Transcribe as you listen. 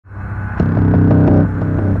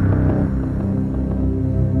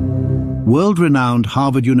World-renowned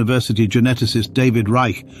Harvard University geneticist David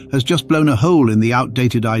Reich has just blown a hole in the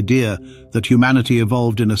outdated idea that humanity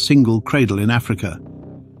evolved in a single cradle in Africa.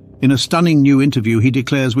 In a stunning new interview, he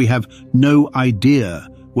declares we have no idea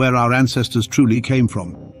where our ancestors truly came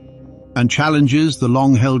from, and challenges the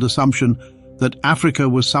long-held assumption that Africa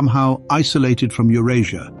was somehow isolated from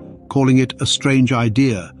Eurasia, calling it a strange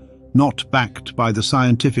idea, not backed by the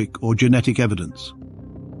scientific or genetic evidence.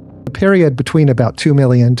 The period between about 2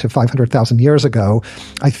 million to 500,000 years ago,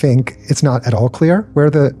 I think it's not at all clear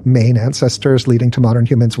where the main ancestors leading to modern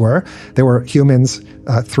humans were. There were humans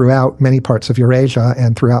throughout many parts of Eurasia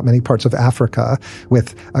and throughout many parts of Africa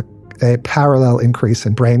with a parallel increase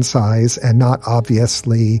in brain size and not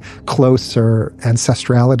obviously closer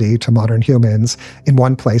ancestrality to modern humans in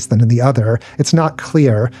one place than in the other. It's not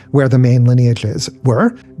clear where the main lineages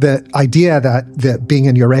were. The idea that being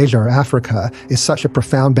in Eurasia or Africa is such a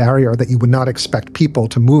profound barrier that you would not expect people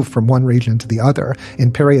to move from one region to the other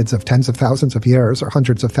in periods of tens of thousands of years or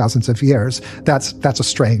hundreds of thousands of years, that's a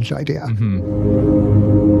strange idea.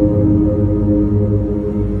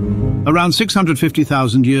 Around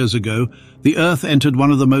 650,000 years ago, the Earth entered one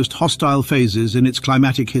of the most hostile phases in its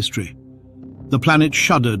climatic history. The planet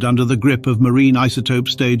shuddered under the grip of marine isotope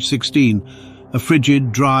stage 16, a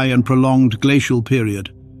frigid, dry and prolonged glacial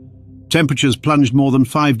period. Temperatures plunged more than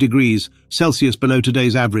 5 degrees Celsius below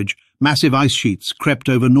today's average, massive ice sheets crept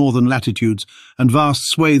over northern latitudes, and vast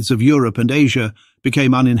swathes of Europe and Asia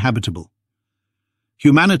became uninhabitable.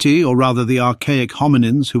 Humanity, or rather the archaic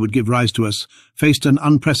hominins who would give rise to us, faced an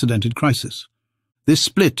unprecedented crisis. This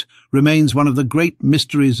split remains one of the great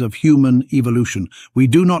mysteries of human evolution. We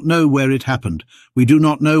do not know where it happened. We do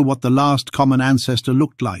not know what the last common ancestor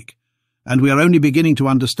looked like. And we are only beginning to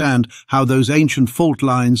understand how those ancient fault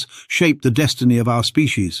lines shaped the destiny of our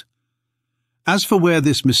species. As for where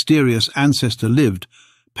this mysterious ancestor lived,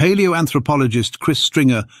 paleo-anthropologist Chris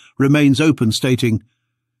Stringer remains open, stating,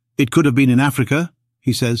 "It could have been in Africa,"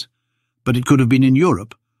 he says, "but it could have been in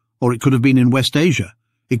Europe, or it could have been in West Asia.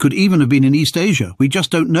 It could even have been in East Asia. We just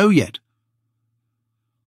don't know yet."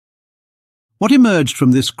 What emerged from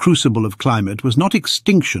this crucible of climate was not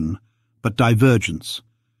extinction, but divergence.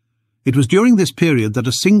 It was during this period that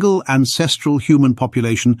a single ancestral human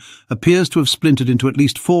population appears to have splintered into at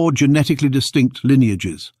least 4 genetically distinct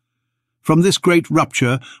lineages. From this great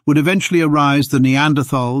rupture would eventually arise the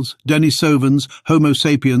Neanderthals, Denisovans, Homo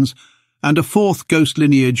sapiens, and a 4th ghost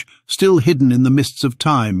lineage still hidden in the mists of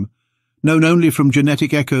time, known only from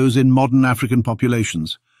genetic echoes in modern African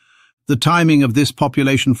populations. The timing of this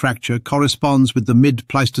population fracture corresponds with the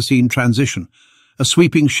mid-Pleistocene transition, a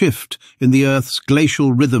sweeping shift in the Earth's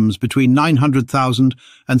glacial rhythms between 900,000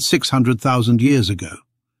 and 600,000 years ago.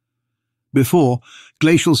 Before,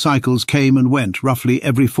 glacial cycles came and went roughly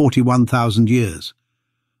every 41,000 years.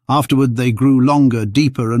 Afterward, they grew longer,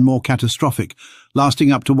 deeper, and more catastrophic,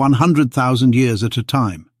 lasting up to 100,000 years at a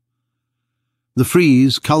time. The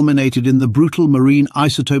freeze culminated in the brutal marine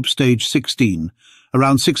isotope stage 16,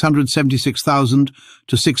 around 676,000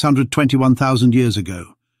 to 621,000 years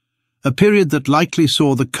ago, a period that likely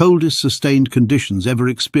saw the coldest sustained conditions ever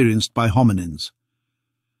experienced by hominins.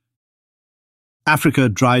 Africa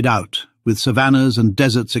dried out, with savannas and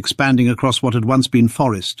deserts expanding across what had once been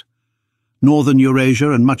forest. Northern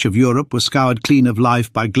Eurasia and much of Europe were scoured clean of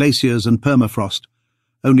life by glaciers and permafrost.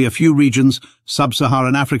 Only a few regions,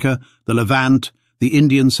 sub-Saharan Africa, the Levant, the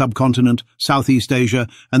Indian subcontinent, Southeast Asia,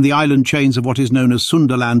 and the island chains of what is known as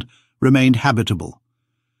Sundaland, remained habitable.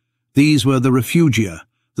 These were the refugia,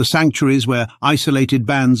 the sanctuaries where isolated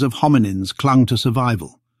bands of hominins clung to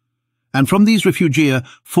survival. And from these refugia,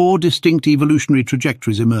 4 distinct evolutionary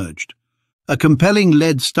trajectories emerged. A compelling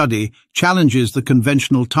lead study challenges the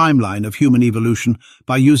conventional timeline of human evolution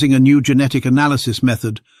by using a new genetic analysis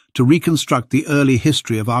method to reconstruct the early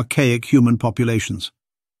history of archaic human populations.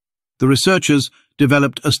 The researchers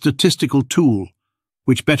developed a statistical tool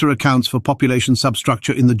which better accounts for population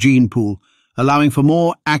substructure in the gene pool, allowing for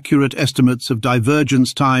more accurate estimates of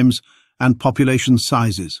divergence times and population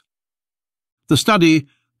sizes. The study,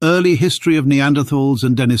 Early History of Neanderthals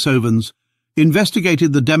and Denisovans,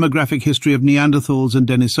 investigated the demographic history of Neanderthals and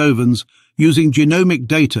Denisovans using genomic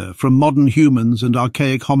data from modern humans and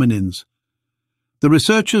archaic hominins. The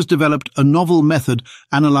researchers developed a novel method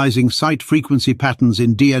analyzing site frequency patterns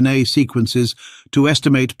in DNA sequences to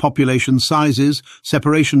estimate population sizes,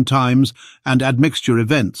 separation times, and admixture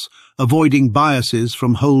events, avoiding biases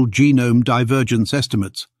from whole genome divergence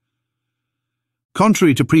estimates.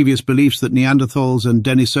 Contrary to previous beliefs that Neanderthals and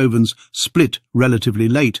Denisovans split relatively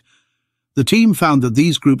late, the team found that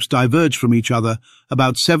these groups diverged from each other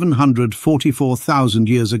about 744,000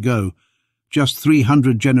 years ago, just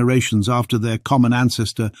 300 generations after their common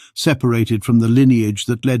ancestor separated from the lineage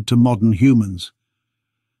that led to modern humans.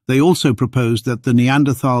 They also proposed that the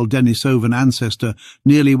Neanderthal-Denisovan ancestor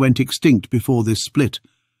nearly went extinct before this split,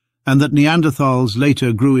 and that Neanderthals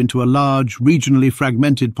later grew into a large, regionally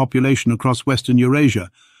fragmented population across Western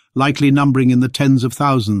Eurasia, likely numbering in the tens of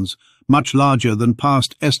thousands, much larger than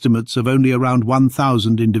past estimates of only around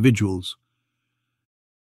 1,000 individuals.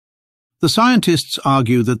 The scientists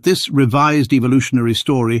argue that this revised evolutionary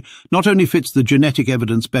story not only fits the genetic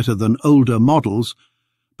evidence better than older models,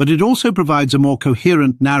 but it also provides a more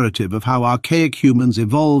coherent narrative of how archaic humans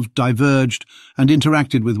evolved, diverged, and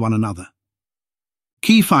interacted with one another.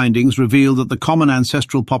 Key findings reveal that the common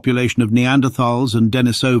ancestral population of Neanderthals and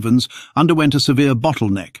Denisovans underwent a severe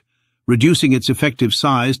bottleneck, reducing its effective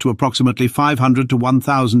size to approximately 500 to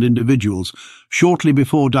 1,000 individuals, shortly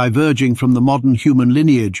before diverging from the modern human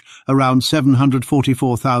lineage around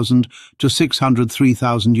 744,000 to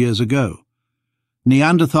 603,000 years ago.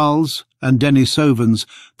 Neanderthals and Denisovans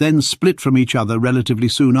then split from each other relatively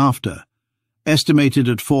soon after, estimated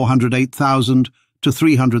at 408,000 to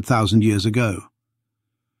 300,000 years ago.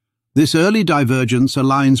 This early divergence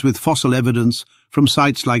aligns with fossil evidence from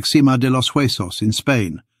sites like Cima de los Huesos in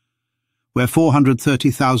Spain, where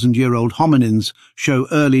 430,000-year-old hominins show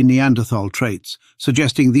early Neanderthal traits,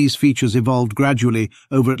 suggesting these features evolved gradually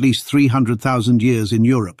over at least 300,000 years in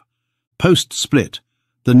Europe. Post-split,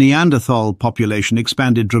 the Neanderthal population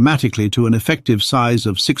expanded dramatically to an effective size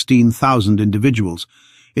of 16,000 individuals,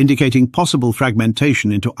 indicating possible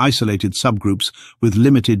fragmentation into isolated subgroups with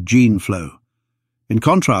limited gene flow. In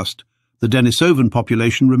contrast, the Denisovan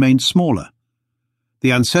population remained smaller.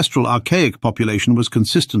 The ancestral archaic population was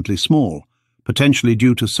consistently small, potentially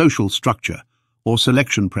due to social structure or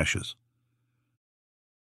selection pressures.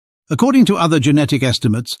 According to other genetic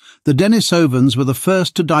estimates, the Denisovans were the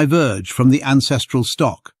first to diverge from the ancestral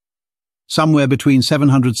stock. Somewhere between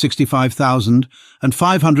 765,000 and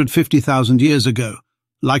 550,000 years ago,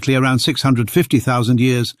 likely around 650,000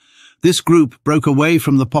 years, this group broke away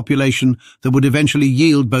from the population that would eventually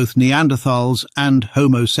yield both Neanderthals and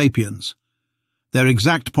Homo sapiens. Their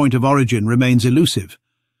exact point of origin remains elusive,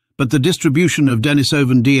 but the distribution of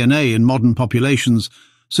Denisovan DNA in modern populations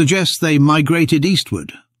suggests they migrated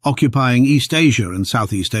eastward, occupying East Asia and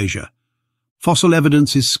Southeast Asia. Fossil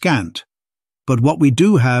evidence is scant, but what we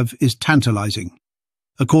do have is tantalizing.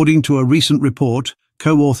 According to a recent report,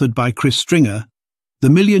 co-authored by Chris Stringer, the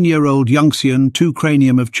million-year-old Yangtzean 2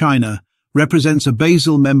 cranium of China represents a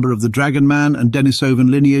basal member of the Dragonman and Denisovan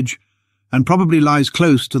lineage, and probably lies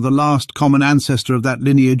close to the last common ancestor of that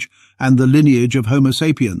lineage and the lineage of Homo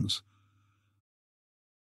sapiens.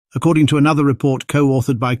 According to another report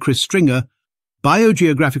co-authored by Chris Stringer,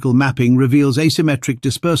 biogeographical mapping reveals asymmetric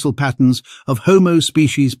dispersal patterns of Homo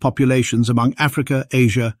species populations among Africa,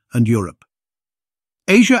 Asia, and Europe.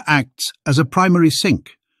 Asia acts as a primary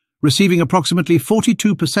sink, receiving approximately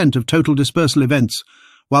 42% of total dispersal events,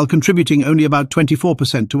 while contributing only about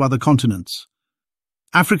 24% to other continents.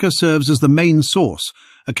 Africa serves as the main source,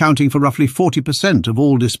 accounting for roughly 40% of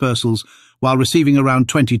all dispersals, while receiving around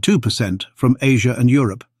 22% from Asia and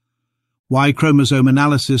Europe. Y chromosome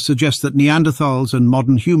analysis suggests that Neanderthals and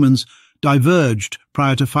modern humans diverged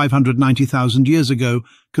prior to 590,000 years ago,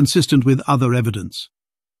 consistent with other evidence.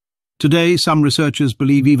 Today, some researchers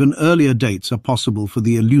believe even earlier dates are possible for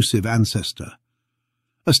the elusive ancestor.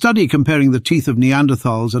 A study comparing the teeth of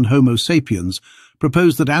Neanderthals and Homo sapiens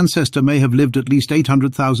proposed that Ancestor may have lived at least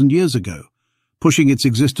 800,000 years ago, pushing its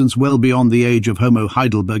existence well beyond the age of Homo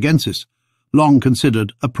heidelbergensis, long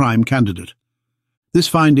considered a prime candidate. This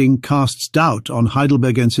finding casts doubt on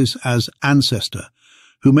heidelbergensis as ancestor,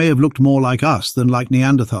 who may have looked more like us than like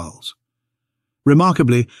Neanderthals.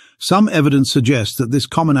 Remarkably, some evidence suggests that this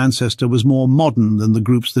common ancestor was more modern than the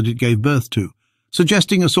groups that it gave birth to,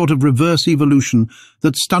 suggesting a sort of reverse evolution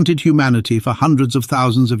that stunted humanity for hundreds of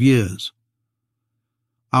thousands of years.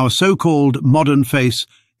 Our so-called modern face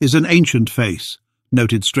is an ancient face,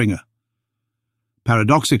 noted Stringer.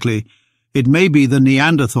 Paradoxically, it may be the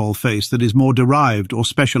Neanderthal face that is more derived or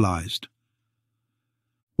specialized.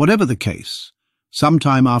 Whatever the case,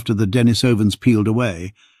 sometime after the Denisovans peeled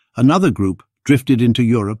away, another group drifted into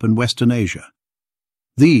Europe and Western Asia.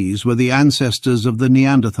 These were the ancestors of the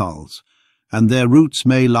Neanderthals, and their roots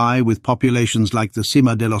may lie with populations like the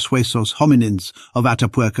Cima de los Huesos hominins of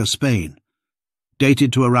Atapuerca, Spain,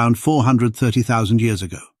 dated to around 430,000 years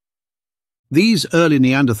ago. These early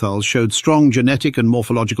Neanderthals showed strong genetic and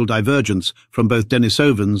morphological divergence from both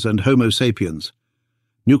Denisovans and Homo sapiens.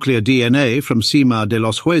 Nuclear DNA from Cima de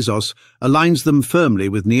los Huesos aligns them firmly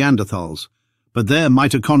with Neanderthals, but their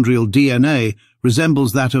mitochondrial DNA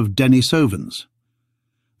resembles that of Denisovans.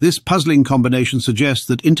 This puzzling combination suggests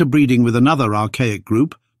that interbreeding with another archaic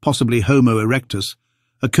group, possibly Homo erectus,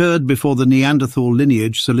 occurred before the Neanderthal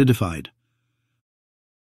lineage solidified.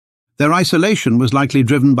 Their isolation was likely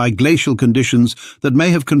driven by glacial conditions that may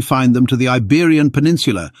have confined them to the Iberian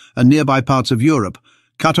Peninsula and nearby parts of Europe,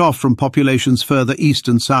 cut off from populations further east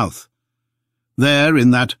and south. There, in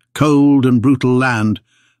that cold and brutal land,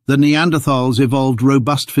 the Neanderthals evolved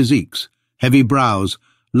robust physiques, heavy brows,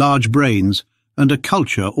 large brains, and a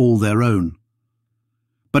culture all their own.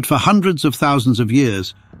 But for hundreds of thousands of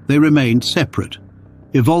years, they remained separate,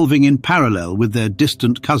 evolving in parallel with their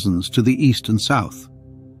distant cousins to the east and south.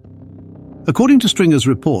 According to Stringer's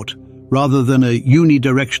report, rather than a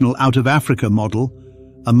unidirectional out-of-Africa model,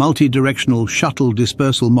 a multi-directional shuttle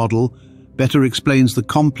dispersal model better explains the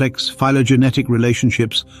complex phylogenetic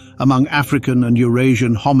relationships among African and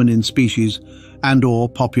Eurasian hominin species and/or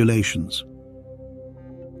populations.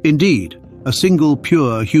 Indeed, a single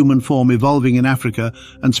pure human form evolving in Africa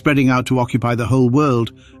and spreading out to occupy the whole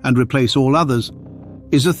world and replace all others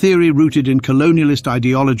is a theory rooted in colonialist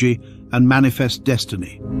ideology and manifest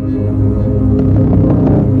destiny.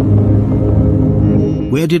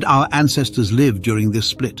 Where did our ancestors live during this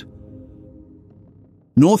split?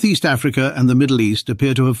 Northeast Africa and the Middle East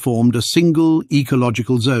appear to have formed a single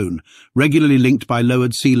ecological zone, regularly linked by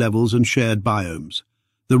lowered sea levels and shared biomes.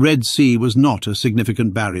 The Red Sea was not a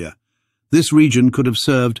significant barrier. This region could have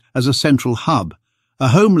served as a central hub, a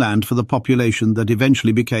homeland for the population that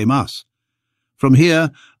eventually became us. From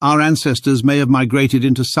here, our ancestors may have migrated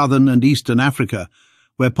into southern and eastern Africa,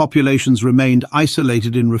 where populations remained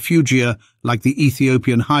isolated in refugia like the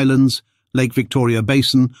Ethiopian highlands, Lake Victoria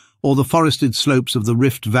Basin, or the forested slopes of the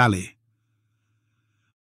Rift Valley.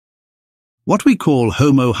 What we call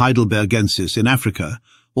Homo heidelbergensis in Africa,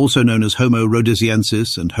 also known as Homo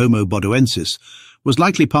rhodesiensis and Homo bodoensis, was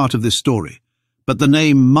likely part of this story, but the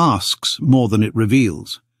name masks more than it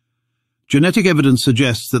reveals. Genetic evidence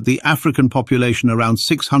suggests that the African population around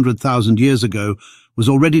 600,000 years ago was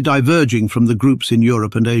already diverging from the groups in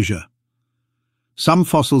Europe and Asia. Some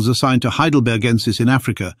fossils assigned to heidelbergensis in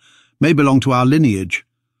Africa may belong to our lineage.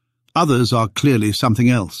 Others are clearly something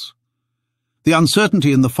else. The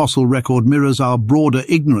uncertainty in the fossil record mirrors our broader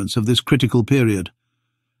ignorance of this critical period.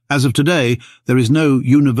 As of today, there is no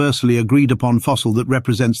universally agreed-upon fossil that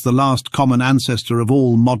represents the last common ancestor of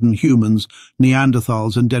all modern humans,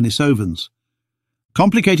 Neanderthals and Denisovans.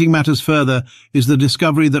 Complicating matters further is the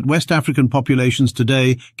discovery that West African populations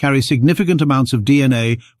today carry significant amounts of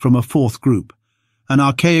DNA from a fourth group, an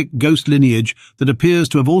archaic ghost lineage that appears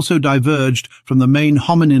to have also diverged from the main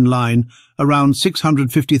hominin line around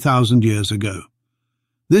 650,000 years ago.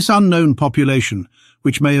 This unknown population,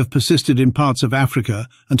 which may have persisted in parts of Africa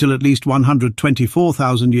until at least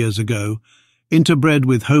 124,000 years ago, interbred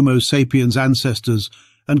with Homo sapiens ancestors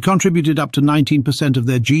and contributed up to 19% of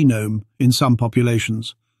their genome in some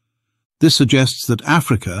populations. This suggests that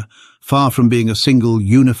Africa, far from being a single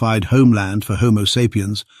unified homeland for Homo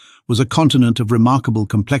sapiens, was a continent of remarkable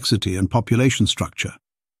complexity and population structure.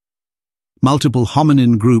 Multiple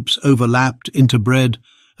hominin groups overlapped, interbred,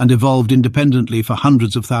 and evolved independently for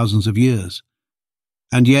hundreds of thousands of years.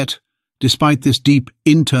 And yet, despite this deep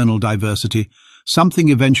internal diversity, something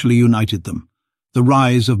eventually united them, the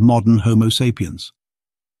rise of modern Homo sapiens.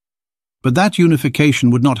 But that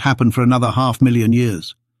unification would not happen for another 500,000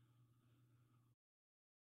 years.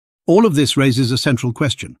 All of this raises a central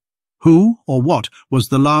question. Who or what was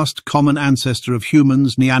the last common ancestor of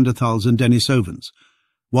humans, Neanderthals and Denisovans?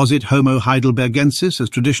 Was it Homo heidelbergensis as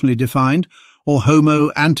traditionally defined, or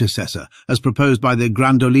Homo antecessor as proposed by the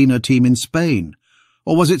Grandolina team in Spain?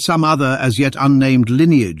 Or was it some other as yet unnamed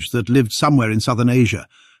lineage that lived somewhere in southern Asia,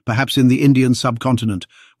 perhaps in the Indian subcontinent,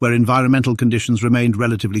 where environmental conditions remained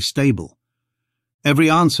relatively stable? Every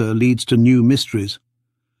answer leads to new mysteries.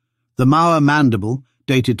 The Mauer mandible,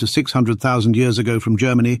 dated to 600,000 years ago from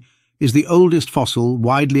Germany, is the oldest fossil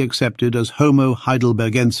widely accepted as Homo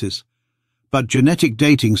heidelbergensis, but genetic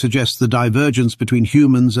dating suggests the divergence between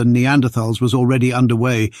humans and Neanderthals was already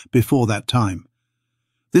underway before that time.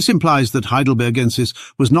 This implies that heidelbergensis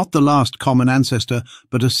was not the last common ancestor,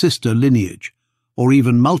 but a sister lineage, or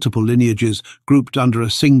even multiple lineages grouped under a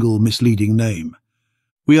single misleading name.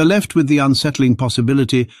 We are left with the unsettling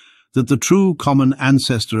possibility that the true common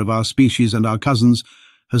ancestor of our species and our cousins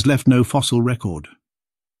has left no fossil record.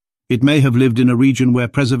 It may have lived in a region where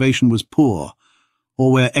preservation was poor,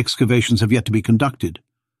 or where excavations have yet to be conducted,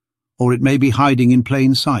 or it may be hiding in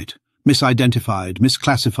plain sight, misidentified,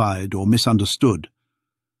 misclassified, or misunderstood.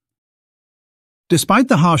 Despite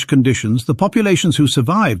the harsh conditions, the populations who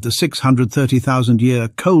survived the 630,000-year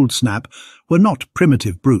cold snap were not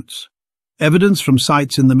primitive brutes. Evidence from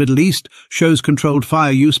sites in the Middle East shows controlled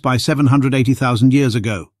fire use by 780,000 years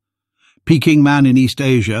ago. Peking man in East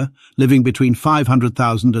Asia, living between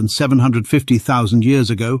 500,000 and 750,000 years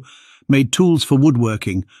ago, made tools for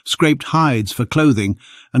woodworking, scraped hides for clothing,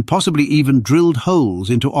 and possibly even drilled holes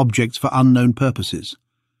into objects for unknown purposes.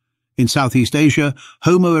 In Southeast Asia,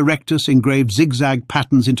 Homo erectus engraved zigzag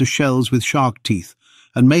patterns into shells with shark teeth,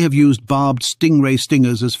 and may have used barbed stingray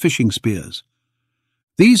stingers as fishing spears.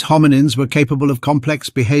 These hominins were capable of complex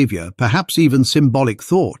behavior, perhaps even symbolic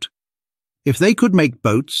thought. If they could make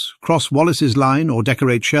boats, cross Wallace's line, or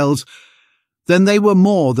decorate shells, then they were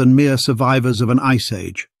more than mere survivors of an ice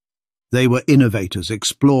age. They were innovators,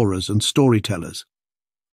 explorers, and storytellers.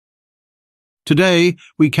 Today,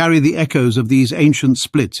 we carry the echoes of these ancient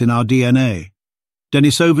splits in our DNA.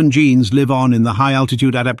 Denisovan genes live on in the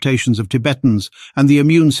high-altitude adaptations of Tibetans and the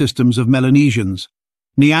immune systems of Melanesians.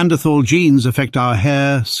 Neanderthal genes affect our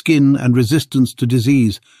hair, skin, and resistance to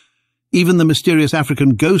disease. Even the mysterious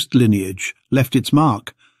African ghost lineage left its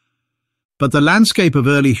mark. But the landscape of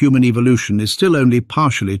early human evolution is still only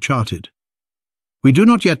partially charted. We do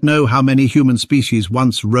not yet know how many human species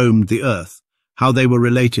once roamed the earth, how they were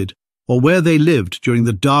related, or where they lived during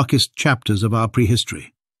the darkest chapters of our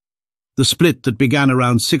prehistory. The split that began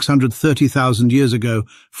around 630,000 years ago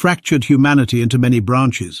fractured humanity into many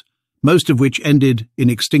branches, most of which ended in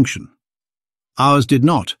extinction. Ours did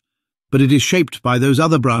not, but it is shaped by those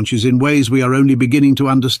other branches in ways we are only beginning to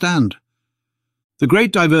understand. The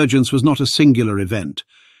Great Divergence was not a singular event.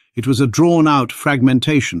 It was a drawn-out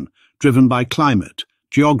fragmentation driven by climate,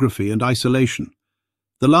 geography, and isolation.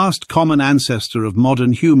 The last common ancestor of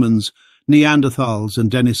modern humans, Neanderthals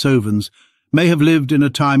and Denisovans, may have lived in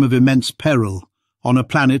a time of immense peril, on a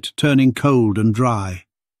planet turning cold and dry.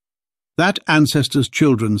 That ancestor's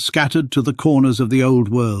children scattered to the corners of the old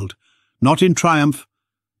world, not in triumph,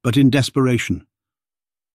 but in desperation.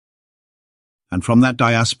 And from that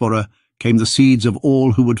diaspora came the seeds of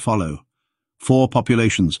all who would follow. 4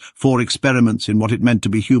 populations, 4 experiments in what it meant to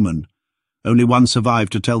be human. Only one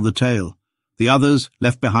survived to tell the tale. The others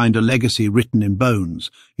left behind a legacy written in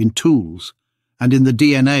bones, in tools, and in the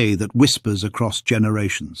DNA that whispers across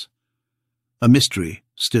generations. A mystery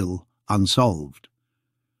still unsolved.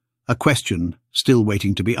 A question still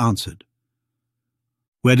waiting to be answered.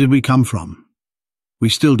 Where did we come from? We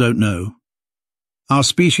still don't know. Our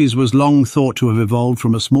species was long thought to have evolved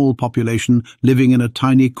from a small population living in a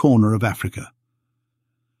tiny corner of Africa.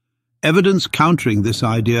 Evidence countering this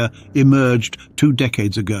idea emerged 2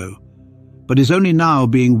 decades ago, but is only now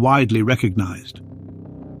being widely recognized.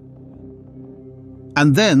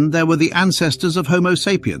 And then there were the ancestors of Homo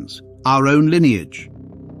sapiens, our own lineage.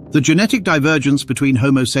 The genetic divergence between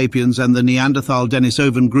Homo sapiens and the Neanderthal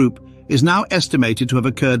Denisovan group is now estimated to have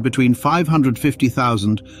occurred between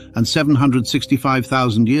 550,000 and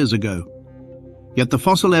 765,000 years ago. Yet the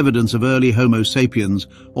fossil evidence of early Homo sapiens,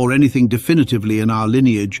 or anything definitively in our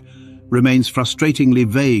lineage, remains frustratingly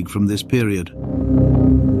vague from this period.